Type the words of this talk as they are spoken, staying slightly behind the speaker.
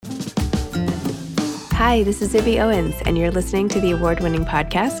Hi, this is Zibby Owens, and you're listening to the award-winning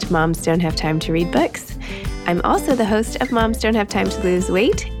podcast, Moms Don't Have Time to Read Books. I'm also the host of Moms Don't Have Time to Lose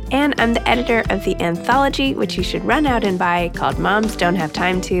Weight, and I'm the editor of the anthology, which you should run out and buy, called Moms Don't Have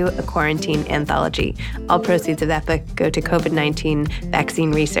Time to, a quarantine anthology. All proceeds of that book go to COVID-19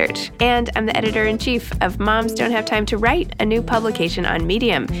 vaccine research. And I'm the editor-in-chief of Moms Don't Have Time to Write, a new publication on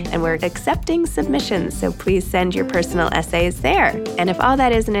Medium, and we're accepting submissions, so please send your personal essays there. And if all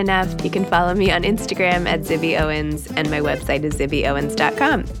that isn't enough, you can follow me on Instagram at Zibby Owens, and my website is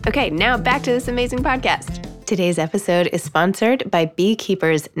zibbyowens.com. Okay, now back to this amazing podcast. Today's episode is sponsored by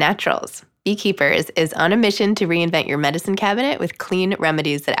Beekeepers Naturals. Beekeepers is on a mission to reinvent your medicine cabinet with clean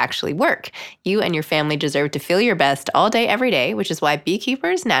remedies that actually work. You and your family deserve to feel your best all day, every day, which is why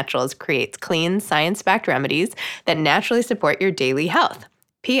Beekeepers Naturals creates clean, science-backed remedies that naturally support your daily health.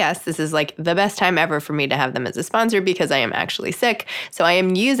 P.S. This is like the best time ever for me to have them as a sponsor because I am actually sick. So I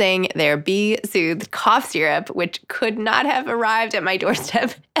am using their Bee Soothed cough syrup, which could not have arrived at my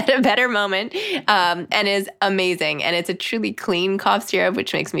doorstep at a better moment, and is amazing. And it's a truly clean cough syrup,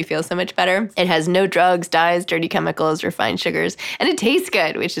 which makes me feel so much better. It has no drugs, dyes, dirty chemicals, refined sugars, and it tastes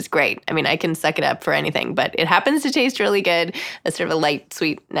good, which is great. I mean, I can suck it up for anything, but it happens to taste really good. It's sort of a light,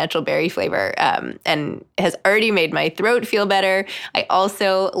 sweet, natural berry flavor, and has already made my throat feel better. I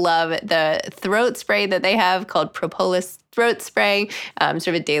also love the throat spray that they have called Propolis Throat Spray, sort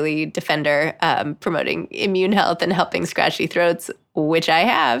of a daily defender, promoting immune health and helping scratchy throats, which I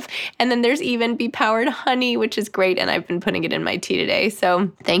have. And then there's even bee-powered honey, which is great, and I've been putting it in my tea today. So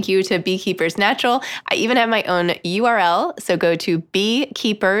thank you to Beekeepers Natural. I even have my own URL, so go to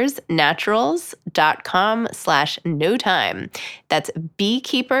beekeepersnaturals.com/no-time. That's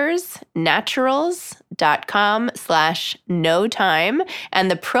beekeepersnaturals.com/no-time.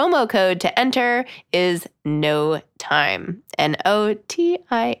 And the promo code to enter is no time,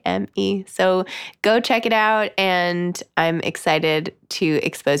 NOTIME. So go check it out, and I'm excited to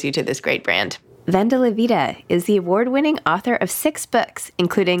expose you to this great brand. Vendela Vida is the award-winning author of 6 books,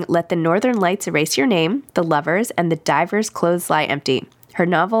 including Let the Northern Lights Erase Your Name, The Lovers, and The Divers Clothes Lie Empty. Her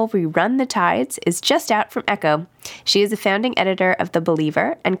novel, We Run the Tides, is just out from Echo. She is a founding editor of The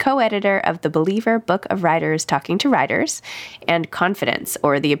Believer and co-editor of The Believer Book of Writers Talking to Writers, and Confidence,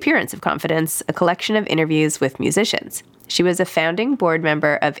 or The Appearance of Confidence, a collection of interviews with musicians. She was a founding board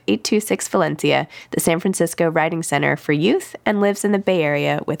member of 826 Valencia, the San Francisco Writing Center for Youth, and lives in the Bay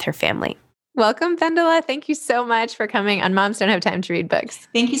Area with her family. Welcome, Vendela. Thank you so much for coming on Moms Don't Have Time to Read Books.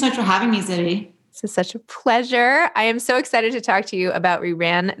 Thank you so much for having me, Zibby. This is such a pleasure. I am so excited to talk to you about We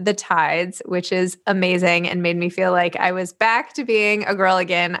Ran the Tides, which is amazing and made me feel like I was back to being a girl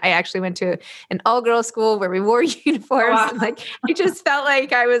again. I actually went to an all-girls school where we wore uniforms. Wow. And I just felt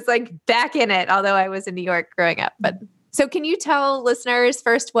like I was back in it, although I was in New York growing up. But so can you tell listeners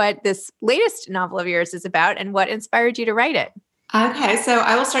first what this latest novel of yours is about and what inspired you to write it? Okay, so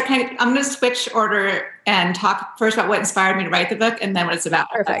I will start I'm going to switch order and talk first about what inspired me to write the book and then what it's about.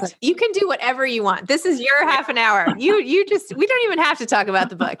 Perfect. You can do whatever you want. This is your half an hour. We don't even have to talk about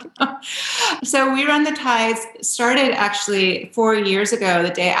the book. So We Run the Tides started actually 4 years ago,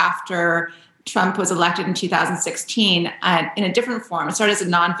 the day after Trump was elected in 2016, in a different form. It started as a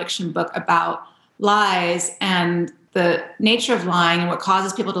nonfiction book about lies and the nature of lying and what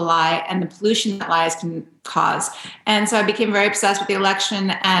causes people to lie and the pollution that lies can cause. And so I became very obsessed with the election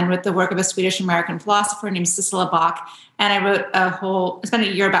and with the work of a Swedish-American philosopher named Sissela Bach. And I wrote I spent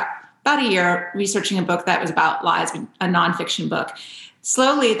about a year researching a book that was about lies, a nonfiction book.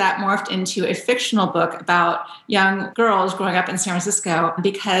 Slowly that morphed into a fictional book about young girls growing up in San Francisco,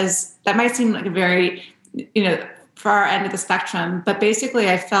 because that might seem like a very, far end of the spectrum. But basically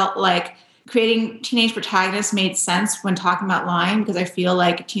I felt like creating teenage protagonists made sense when talking about lying, because I feel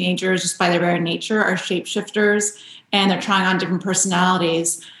like teenagers, just by their very nature, are shapeshifters and they're trying on different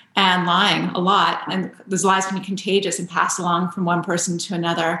personalities and lying a lot. And those lies can be contagious and passed along from one person to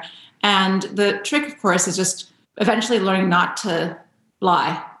another. And the trick, of course, is just eventually learning not to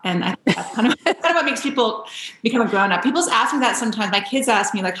lie. And I think that's kind of what makes people become a grown-up. People ask me that sometimes. My kids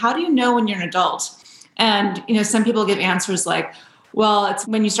ask me, how do you know when you're an adult? And, some people give answers like, well, it's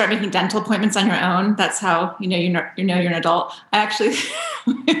when you start making dental appointments on your own. That's how you're an adult. I actually,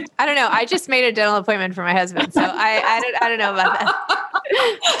 I don't know. I just made a dental appointment for my husband, so I don't know about that.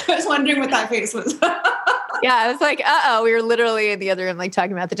 I was wondering what that face was. Yeah, I was like, we were literally in the other room,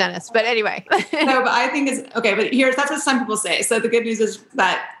 talking about the dentist. But anyway. No, but I think it's okay. But that's what some people say. So the good news is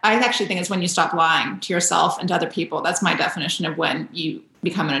that I actually think it's when you stop lying to yourself and to other people. That's my definition of when you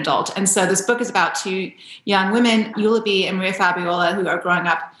become an adult. And so this book is about 2 young women, Eulaby and Maria Fabiola, who are growing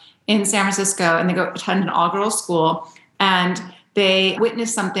up in San Francisco, and they go attend an all-girls school, and they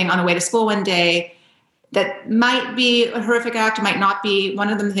witness something on the way to school one day that might be a horrific act, it might not be. One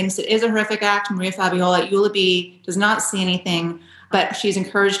of them thinks it is a horrific act. Maria Fabiola Uluby does not see anything, but she's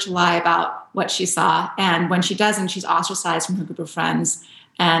encouraged to lie about what she saw. And when she doesn't, she's ostracized from her group of friends.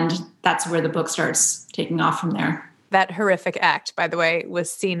 And that's where the book starts taking off from there. That horrific act, by the way, was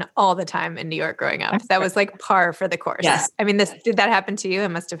seen all the time in New York growing up. That was like par for the course. Yes. I mean, did that happen to you? It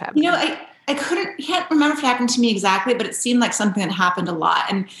must have happened. I can't remember if it happened to me exactly, but it seemed like something that happened a lot.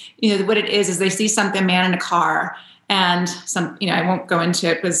 And, what it is they see something, a man in a car, and I won't go into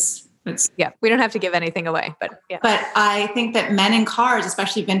it because we don't have to give anything away, but yeah. But I think that men in cars,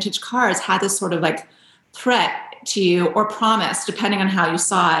 especially vintage cars, had this sort of like threat to you or promise, depending on how you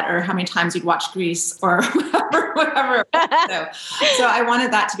saw it or how many times you'd watched Grease or whatever. So I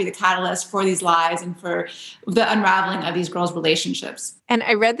wanted that to be the catalyst for these lies and for the unraveling of these girls' relationships. And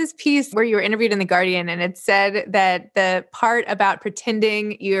I read this piece where you were interviewed in The Guardian, and it said that the part about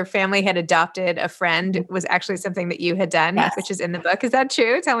pretending your family had adopted a friend was actually something that you had done, yes. which is in the book. Is that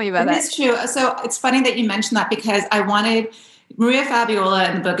true? Tell me about that. It is true. So it's funny that you mentioned that because I wanted Maria Fabiola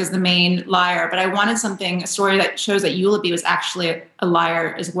in the book is the main liar, but I wanted a story that shows that Uluby was actually a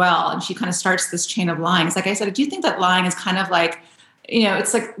liar as well. And she kind of starts this chain of lying. It's like I said, I do think that lying is kind of like,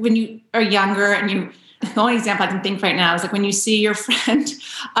 it's like when you are younger and the only example I can think right now is like when you see your friend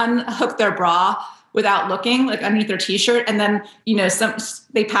unhook their bra without looking, like underneath their t-shirt. And then,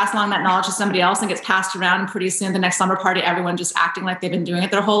 they pass along that knowledge to somebody else and gets passed around. And pretty soon at the next slumber party, everyone just acting like they've been doing it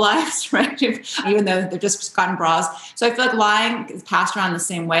their whole lives, right? Even though they've just gotten bras. So I feel like lying is passed around the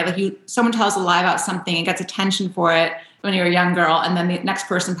same way. Like someone tells a lie about something and gets attention for it when you're a young girl, and then the next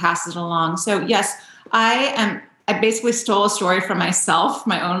person passes it along. So yes, I basically stole a story from myself,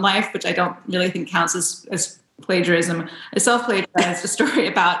 my own life, which I don't really think counts as plagiarism. I self-plagiarized a story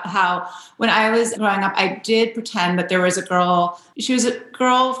about how when I was growing up, I did pretend that there was a girl. She was a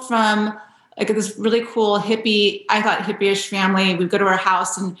girl from like this really cool hippie, I thought hippie-ish family. We'd go to her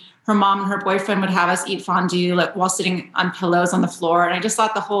house and her mom and her boyfriend would have us eat fondue like while sitting on pillows on the floor. And I just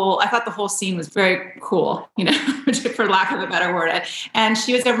thought the whole scene was very cool, for lack of a better word. And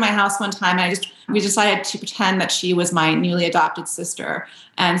she was over at my house one time and we decided to pretend that she was my newly adopted sister.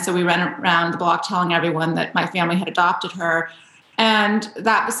 And so we ran around the block telling everyone that my family had adopted her. And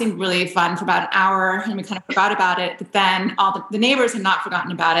that seemed really fun for about an hour, and we kind of forgot about it. But then all the neighbors had not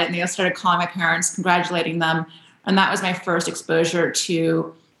forgotten about it, and they started calling my parents, congratulating them. And that was my first exposure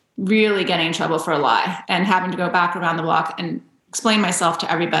to really getting in trouble for a lie and having to go back around the block and explain myself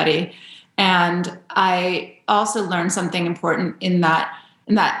to everybody. And I also learned something important in that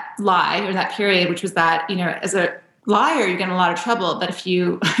lie or that period, which was that, as a liar, you get in a lot of trouble. But if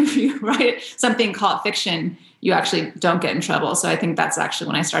you write something called fiction, you actually don't get in trouble. So I think that's actually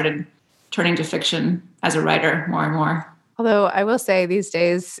when I started turning to fiction as a writer more and more. Although I will say these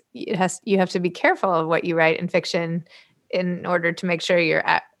days, you have to be careful of what you write in fiction in order to make sure you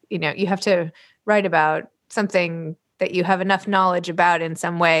have to write about something that you have enough knowledge about in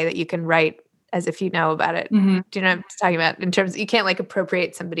some way that you can write as if you know about it. Mm-hmm. Do you know what I'm talking about? In terms, you can't like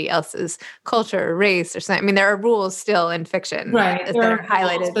appropriate somebody else's culture or race or something. I mean, there are rules still in fiction, right? That are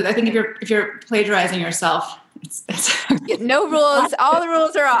highlighted. Rules, but I think if you're plagiarizing yourself, it's no rules. All the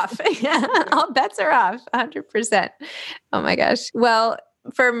rules are off. All bets are off. 100%. Oh my gosh. Well,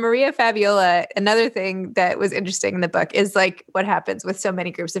 for Maria Fabiola, another thing that was interesting in the book is like what happens with so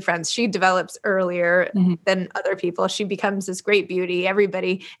many groups of friends. She develops earlier than other people. She becomes this great beauty,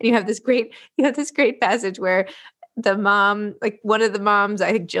 everybody. And you have this great passage where the mom, like one of the moms,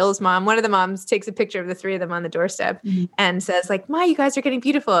 I think Jill's mom, one of the moms takes a picture of the three of them on the doorstep and says like, "Ma, you guys are getting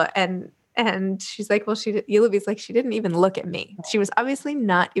beautiful." And she's like, well, Uluby's like, she didn't even look at me. She was obviously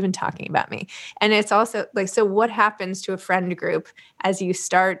not even talking about me. And it's also like, so what happens to a friend group as you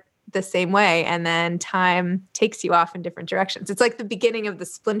start the same way and then time takes you off in different directions? It's like the beginning of the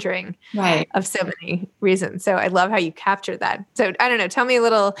splintering of so many reasons. So I love how you capture that. So I don't know, tell me a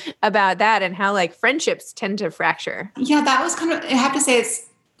little about that and how like friendships tend to fracture. Yeah, that was kind of, I have to say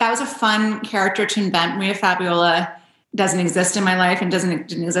that was a fun character to invent. Maria Fabiola doesn't exist in my life and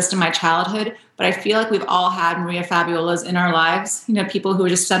didn't exist in my childhood. But I feel like we've all had Maria Fabiolas in our lives, people who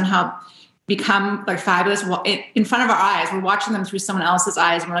just somehow become like fabulous in front of our eyes. We're watching them through someone else's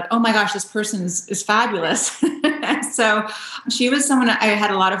eyes. And we're like, oh my gosh, this person is fabulous. So she was someone I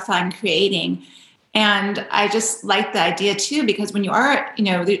had a lot of fun creating. And I just liked the idea too, because when you are,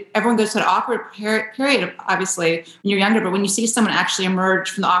 everyone goes through an awkward period, obviously, when you're younger, but when you see someone actually emerge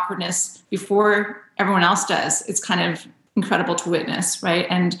from the awkwardness before everyone else does, it's kind of incredible to witness, right?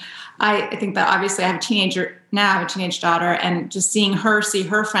 And I think that obviously I have a teenager now, I have a teenage daughter, and just seeing her see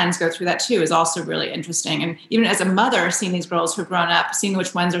her friends go through that too is also really interesting. And even as a mother, seeing these girls who've grown up, seeing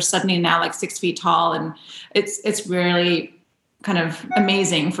which ones are suddenly now like 6 feet tall, and it's really kind of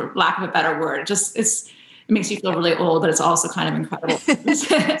amazing, for lack of a better word. It makes you feel really old, but it's also kind of incredible.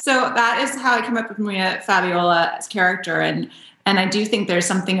 So that is how I came up with Maria Fabiola's character. And I do think there's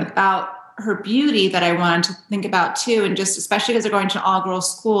something about her beauty that I wanted to think about too. And just especially because they're going to an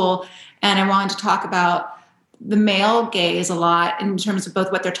all-girls school. And I wanted to talk about the male gaze a lot in terms of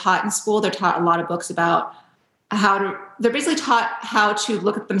both what they're taught in school. They're taught a lot of books about they're basically taught how to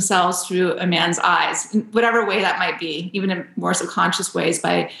look at themselves through a man's eyes, in whatever way that might be, even in more subconscious ways,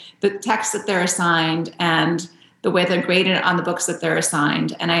 by the text that they're assigned and the way they're graded on the books that they're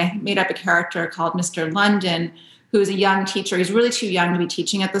assigned. And I made up a character called Mr. London, who's a young teacher. He's really too young to be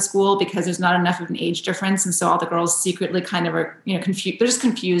teaching at the school because there's not enough of an age difference. And so all the girls secretly kind of are, confused. They're just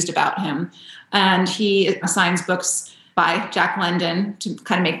confused about him. And he assigns books by Jack London to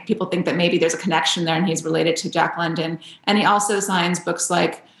kind of make people think that maybe there's a connection there and he's related to Jack London. And he also assigns books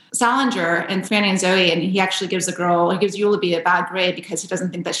like Salinger and Franny and Zoe, and he actually gives Eulaby a bad grade because he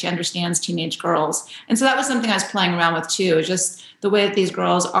doesn't think that she understands teenage girls. And so that was something I was playing around with too, just the way that these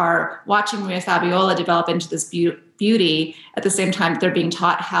girls are watching Maria Fabiola develop into this beauty at the same time that they're being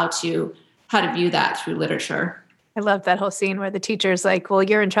taught how to view that through literature. I love that whole scene where the teacher's like, well,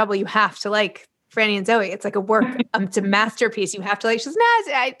 you're in trouble. You have to like Franny and Zoe. It's like a work, it's a masterpiece. You have to like, she's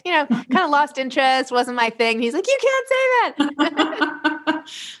I kind of lost interest. Wasn't my thing. He's like, you can't say that.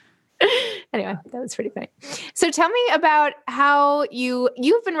 Anyway, that was pretty funny. So tell me about how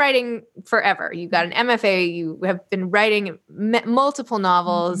you've been writing forever. You got an MFA. You have been writing multiple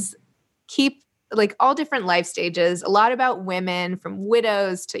novels, keep like all different life stages, a lot about women, from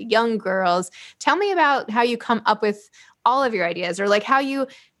widows to young girls. Tell me about how you come up with all of your ideas, or like how you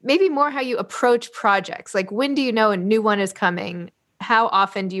approach projects. Like, when do you know a new one is coming? How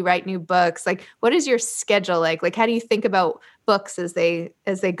often do you write new books? Like, what is your schedule like? Like, how do you think about books as they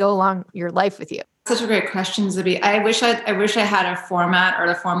go along your life with you? Such a great question, Zibby. I wish I had a format or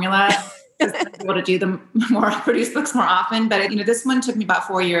a formula to be able to produce books more often. But this one took me about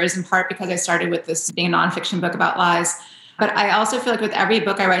 4 years, in part because I started with this being a nonfiction book about lies. But I also feel like with every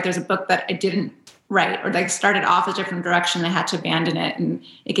book I write, there's a book that I didn't write, or like started off a different direction. I had to abandon it, and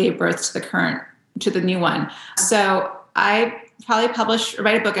it gave birth to the new one. So I probably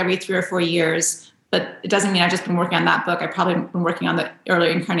write a book every 3 or 4 years, but it doesn't mean I've just been working on that book. I've probably been working on the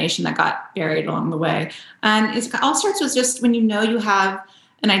earlier incarnation that got buried along the way. And it all starts with just when you have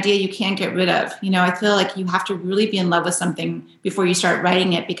an idea you can't get rid of. I feel like you have to really be in love with something before you start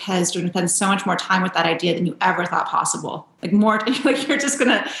writing it, because you're going to spend so much more time with that idea than you ever thought possible. Like you're just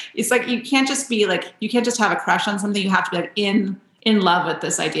gonna. It's like you can't just have a crush on something. You have to be like in love with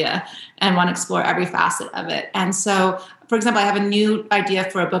this idea and want to explore every facet of it. And so, for example, I have a new idea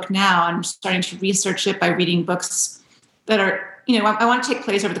for a book now. I'm starting to research it by reading books that are, I want to take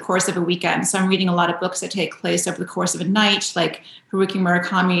place over the course of a weekend. So I'm reading a lot of books that take place over the course of a night, like a book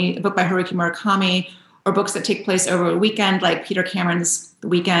by Haruki Murakami, or books that take place over a weekend, like Peter Cameron's The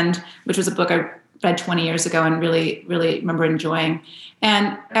Weekend, which was a book I read 20 years ago and really, really remember enjoying.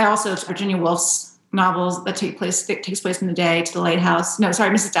 And I also, Virginia Woolf's novels that takes place in the day, To the Lighthouse. No,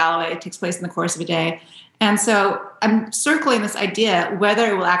 sorry, Mrs. Dalloway. It takes place in the course of a day. And so I'm circling this idea. Whether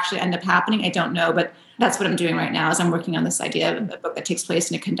it will actually end up happening, I don't know, but that's what I'm doing right now, is I'm working on this idea of a book that takes place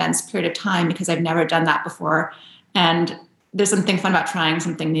in a condensed period of time, because I've never done that before. And there's something fun about trying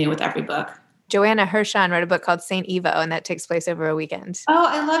something new with every book. Joanna Hirshon wrote a book called Saint Evo, and that takes place over a weekend. Oh,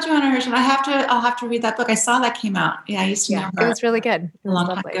 I love Joanna Hirshon. I'll have to read that book. I saw that came out. Yeah, I used to know her. It was really good. A long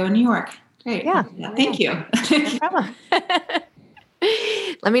time ago in New York. Great. Yeah. Thank you. No problem.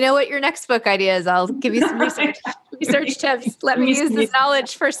 Let me know what your next book idea is. I'll give you some research tips. Let me use this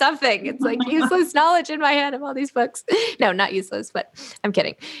knowledge for something. It's like useless knowledge in my head of all these books. No, not useless, but I'm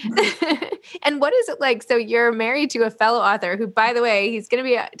kidding. And what is it like? So you're married to a fellow author who, by the way,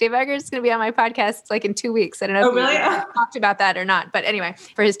 Dave Eggers is going to be on my podcast like in 2 weeks. I don't know if really? you talked about that or not, but anyway,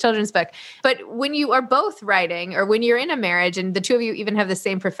 for his children's book. But when you are both writing, or when you're in a marriage and the two of you even have the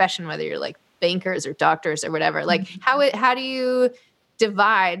same profession, whether you're like bankers or doctors or whatever, like how do you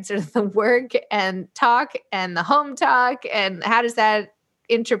divide sort of the work and talk and the home talk, and how does that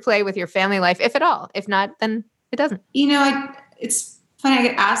interplay with your family life, if at all? If not, then it doesn't. It's funny. I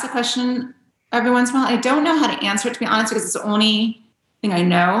get asked the question every once in a while. I don't know how to answer it, to be honest, because it's the only thing I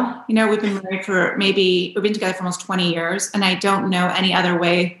know. We've been married we've been together for almost 20 years, and I don't know any other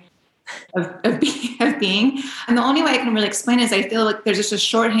way of being. And the only way I can really explain it is I feel like there's just a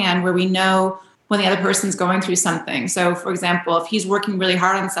shorthand where we know when the other person's going through something. So for example, if he's working really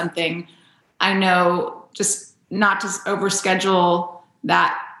hard on something, I know just not to overschedule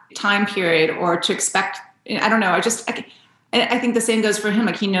that time period or to expect, I don't know. I think the same goes for him.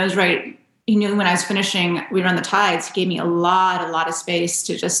 Like he knows, right. He knew when I was finishing We Run the Tides, he gave me a lot of space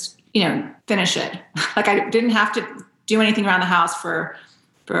to just, finish it. Like I didn't have to do anything around the house for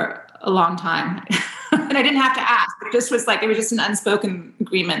a long time. And I didn't have to ask. It just was like, it was just an unspoken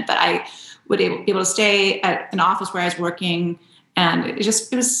agreement that I would be able to stay at an office where I was working. And it's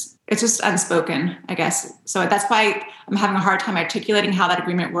just unspoken, I guess. So that's why I'm having a hard time articulating how that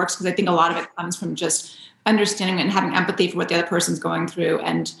agreement works, because I think a lot of it comes from just understanding and having empathy for what the other person's going through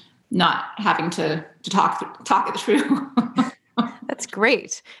and not having to talk it through. That's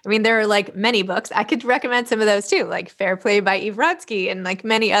great. I mean, there are like many books. I could recommend some of those too, like Fair Play by Eve Rodsky and like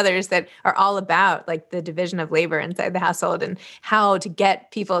many others that are all about like the division of labor inside the household and how to get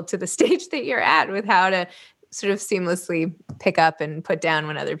people to the stage that you're at with how to sort of seamlessly pick up and put down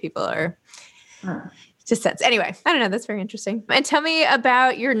when other people are just sense. Anyway, I don't know. That's very interesting. And tell me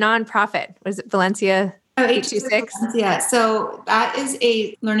about your nonprofit. What is it? Valencia? 826? Yeah. So that is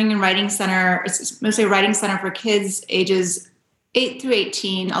a learning and writing center. It's mostly a writing center for kids ages 8 through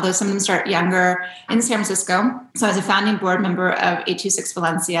 18, although some of them start younger, in San Francisco. So I was a founding board member of 826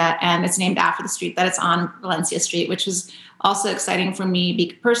 Valencia, and it's named after the street that it's on, Valencia Street, which is also exciting for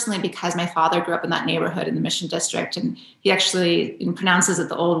me personally because my father grew up in that neighborhood in the Mission District, and he actually pronounces it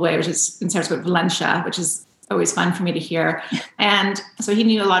the old way, which is in San Francisco, Valencia, which is always fun for me to hear. And so he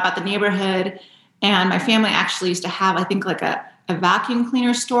knew a lot about the neighborhood, and my family actually used to have, I think, like a vacuum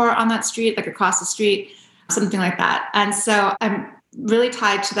cleaner store on that street, like across the street, something like that. And so I'm really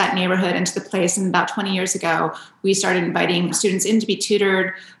tied to that neighborhood and to the place. And about 20 years ago, we started inviting students in to be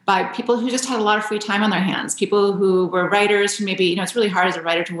tutored by people who just had a lot of free time on their hands, people who were writers who maybe, it's really hard as a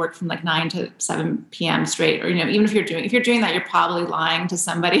writer to work from like 9 to 7 p.m. straight, or, even if you're doing that, you're probably lying to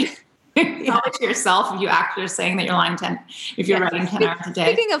somebody. Probably to yourself if you actually are saying that you're lying if you're writing 10 hours a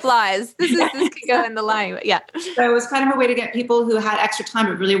day. Speaking of lies, this could go in the lying. Yeah. So it was kind of a way to get people who had extra time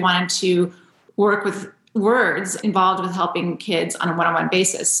but really wanted to work with words involved with helping kids on a one-on-one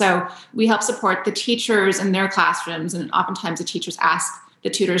basis. So we help support the teachers in their classrooms. And oftentimes the teachers ask the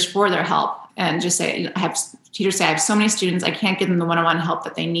tutors for their help and just say, teachers say, I have so many students, I can't give them the one-on-one help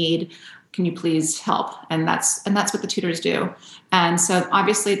that they need. Can you please help? And that's what the tutors do. And so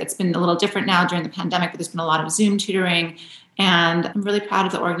obviously that's been a little different now during the pandemic, but there's been a lot of Zoom tutoring, and I'm really proud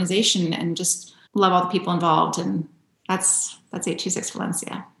of the organization and just love all the people involved. And that's 826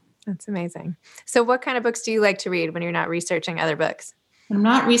 Valencia. That's amazing. So what kind of books do you like to read when you're not researching other books? I'm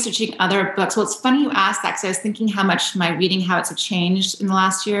not researching other books. Well, it's funny you asked that because I was thinking how much my reading habits have changed in the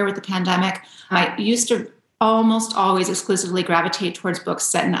last year with the pandemic. I used to almost always exclusively gravitate towards books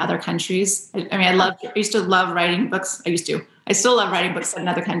set in other countries. I used to love writing books. I still love writing books set in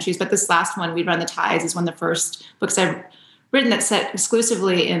other countries, but this last one, We Run the Tides, is one of the first books I've written that's set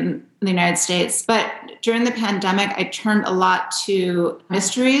exclusively in the United States. But during the pandemic, I turned a lot to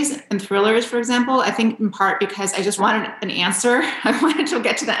mysteries and thrillers, for example. I think in part because I just wanted an answer. I wanted to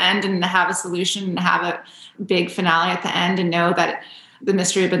get to the end and have a solution and have a big finale at the end and know that the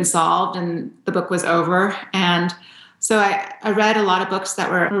mystery had been solved and the book was over. And so I read a lot of books that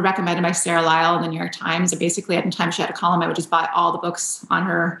were recommended by Sarah Lyle in the New York Times. And basically, every time she had a column, I would just buy all the books on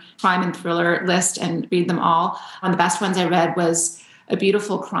her crime and thriller list and read them all. One of the best ones I read was A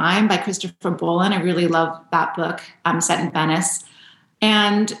Beautiful Crime by Christopher Bolin. I really love that book, set in Venice.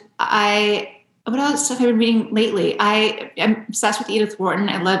 And what else have I been reading lately? I'm obsessed with Edith Wharton.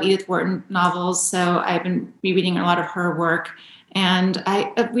 I love Edith Wharton novels. So I've been rereading a lot of her work. And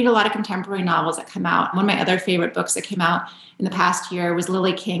I read a lot of contemporary novels that come out. One of my other favorite books that came out in the past year was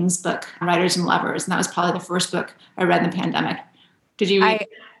Lily King's book, Writers and Lovers. And that was probably the first book I read in the pandemic. Did you read it?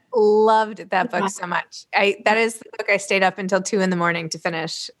 I loved that book so much. That is the book I stayed up until 2 a.m. to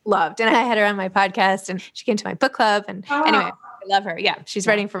finish. Loved. And I had her on my podcast and she came to my book club. And anyway, I love her. Yeah. She's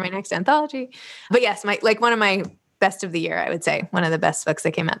writing for my next anthology. But yes, one of my best of the year, I would say. One of the best books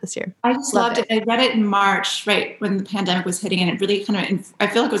that came out this year. I just loved it. I read it in March, right when the pandemic was hitting, and it really I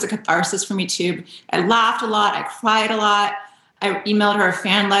feel like it was a catharsis for me too. I laughed a lot. I cried a lot. I emailed her a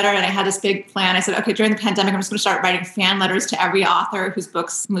fan letter, and I had this big plan. I said, okay, during the pandemic, I'm just going to start writing fan letters to every author whose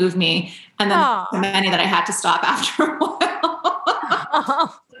books move me. And then so many that I had to stop after a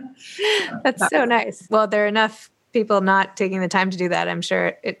while. That's so nice. Well, there are enough people not taking the time to do that. I'm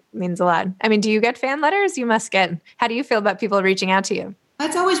sure it means a lot. I mean, do you get fan letters? You must get. How do you feel about people reaching out to you?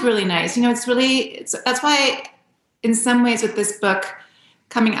 That's always really nice. That's why in some ways with this book,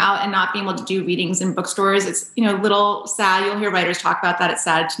 coming out and not being able to do readings in bookstores. It's, a little sad. You'll hear writers talk about that. It's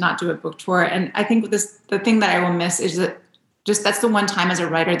sad to not do a book tour. And I think the thing that I will miss is that that's the one time as a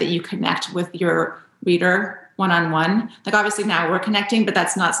writer that you connect with your reader one-on-one. Like obviously now we're connecting, but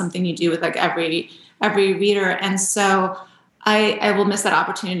that's not something you do with like every reader. And so I will miss that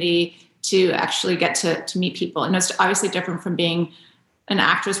opportunity to actually get to meet people. And it's obviously different from being an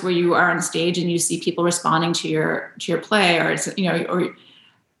actress where you are on stage and you see people responding to your play, or it's,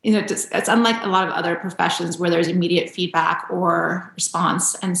 it's unlike a lot of other professions where there's immediate feedback or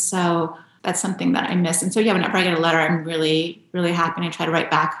response. And so that's something that I miss. And so, whenever I get a letter, I'm really, really happy, and I try to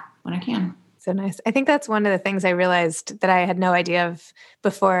write back when I can. So nice. I think that's one of the things I realized that I had no idea of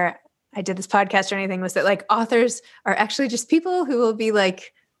before I did this podcast or anything, was that like authors are actually just people who will be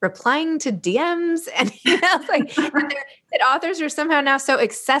like replying to DMs, and that authors are somehow now so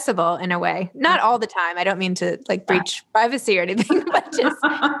accessible in a way. Not all the time. I don't mean to like breach privacy or anything, but just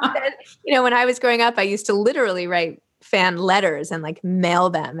that, when I was growing up, I used to literally write fan letters and like mail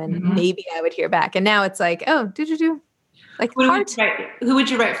them, and maybe I would hear back. And now it's like, oh, do like who would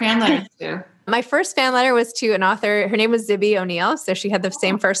you write fan letters to? My first fan letter was to an author. Her name was Zibby O'Neill. So she had the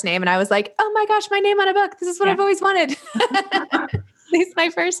same first name. And I was like, oh my gosh, my name on a book. This is what I've always wanted. At least my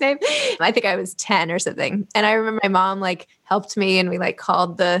first name. I think I was 10 or something. And I remember my mom like helped me, and we like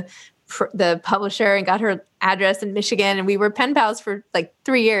called the publisher and got her address in Michigan. And we were pen pals for like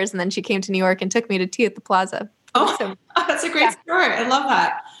 3 years. And then she came to New York and took me to tea at the Plaza. Oh, that's a great story. I love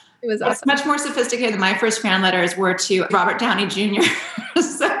that. It was awesome. It's much more sophisticated than my first fan letters were to Robert Downey Jr.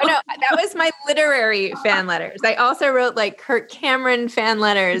 No, that was my literary fan letters. I also wrote like Kirk Cameron fan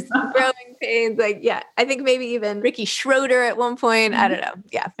letters, Growing Pains. Like, I think maybe even Ricky Schroeder at one point. I don't know.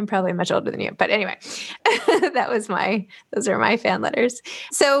 Yeah, I'm probably much older than you. But anyway, those are my fan letters.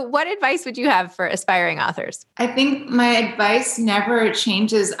 So what advice would you have for aspiring authors? I think my advice never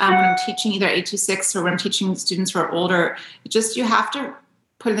changes when I'm teaching either 826 or when I'm teaching students who are older. You have to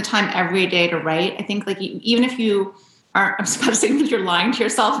put in the time every day to write. I think like even if you aren't, I'm supposed to say if you're lying to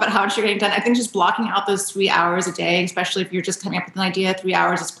yourself about how much you're getting done, I think just blocking out those 3 hours a day, especially if you're just coming up with an idea, 3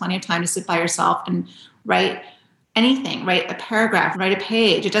 hours is plenty of time to sit by yourself and write anything, write a paragraph, write a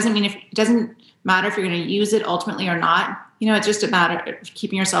page. It doesn't matter if you're going to use it ultimately or not. It's just a matter of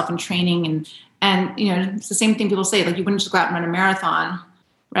keeping yourself in training and it's the same thing people say, like you wouldn't just go out and run a marathon,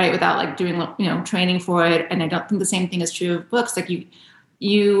 right, without like doing, training for it. And I don't think the same thing is true of books. Like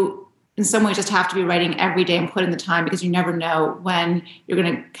you in some ways just have to be writing every day and put in the time, because you never know when you're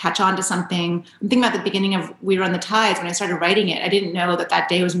going to catch on to something. I'm thinking about the beginning of We Run the Tides. When I started writing it, I didn't know that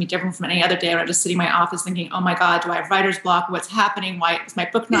day was going to be different from any other day. When I was just sitting in my office thinking, oh my God, do I have writer's block? What's happening? Why is my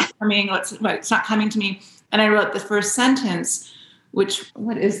book not coming? It's not coming to me. And I wrote the first sentence, I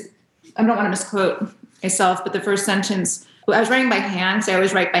don't want to misquote myself, but the first sentence, I was writing by hand, so I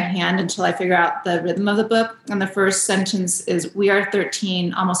always write by hand until I figure out the rhythm of the book. And the first sentence is, we are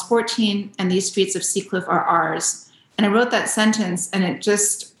 13, almost 14, and these streets of Seacliff are ours. And I wrote that sentence, and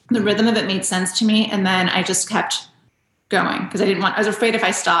the rhythm of it made sense to me. And then I just kept going, because I was afraid if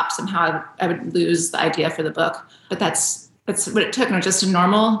I stopped somehow I would lose the idea for the book. But that's what it took. And it was just a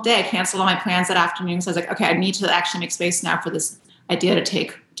normal day. I canceled all my plans that afternoon. So I was like, okay, I need to actually make space now for this idea to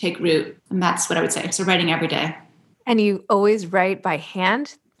take root. And that's what I would say. So writing every day. And you always write by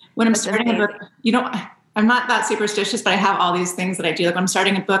hand? When I'm starting a book, I'm not that superstitious, but I have all these things that I do. Like when I'm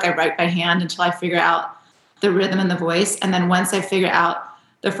starting a book, I write by hand until I figure out the rhythm and the voice. And then once I figure out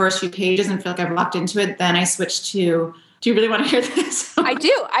the first few pages and feel like I've locked into it, then I switch to, do you really want to hear this? I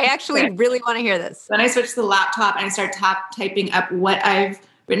do. I actually really want to hear this. Then I switch to the laptop and I start typing up what I've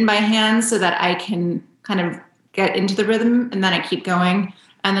written by hand so that I can kind of get into the rhythm, and then I keep going.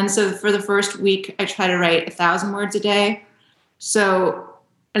 And then so for the first week, I try to write 1,000 words a day. So,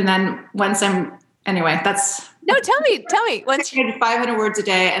 and then once tell me. Once I do 500 words a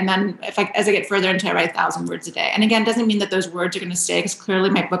day. And then as I get further into it, I write 1,000 words a day. And again, it doesn't mean that those words are going to stay, because clearly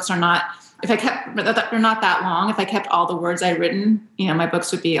my books are not, they're not that long. If I kept all the words I've written, my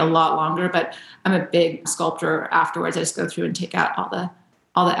books would be a lot longer, but I'm a big sculptor afterwards. I just go through and take out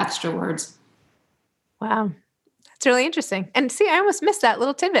all the extra words. Wow. It's really interesting. And see, I almost missed that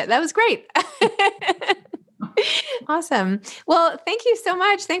little tidbit. That was great. Awesome. Well, thank you so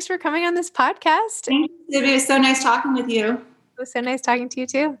much. Thanks for coming on this podcast. Thank you, Zibby. It was so nice talking with you. It was so nice talking to you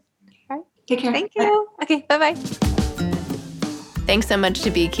too. All right. Take care. Thank you. Okay. Bye-bye. Thanks so much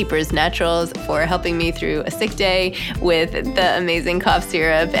to Beekeepers Naturals for helping me through a sick day with the amazing cough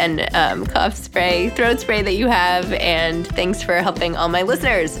syrup and cough spray, throat spray that you have. And thanks for helping all my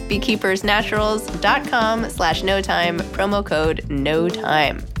listeners. Beekeepersnaturals.com/NoTime, promo code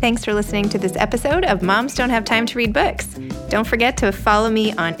NOTIME. Thanks for listening to this episode of Moms Don't Have Time to Read Books. Don't forget to follow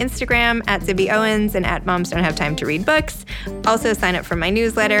me on Instagram at Zibby Owens and at Moms Don't Have Time to Read Books. Also sign up for my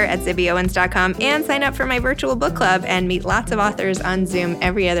newsletter at zibbyowens.com and sign up for my virtual book club and meet lots of authors on Zoom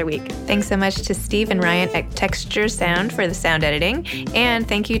every other week. Thanks so much to Steve and Ryan at Texture Sound for the sound editing. And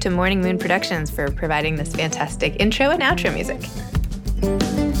thank you to Morning Moon Productions for providing this fantastic intro and outro music.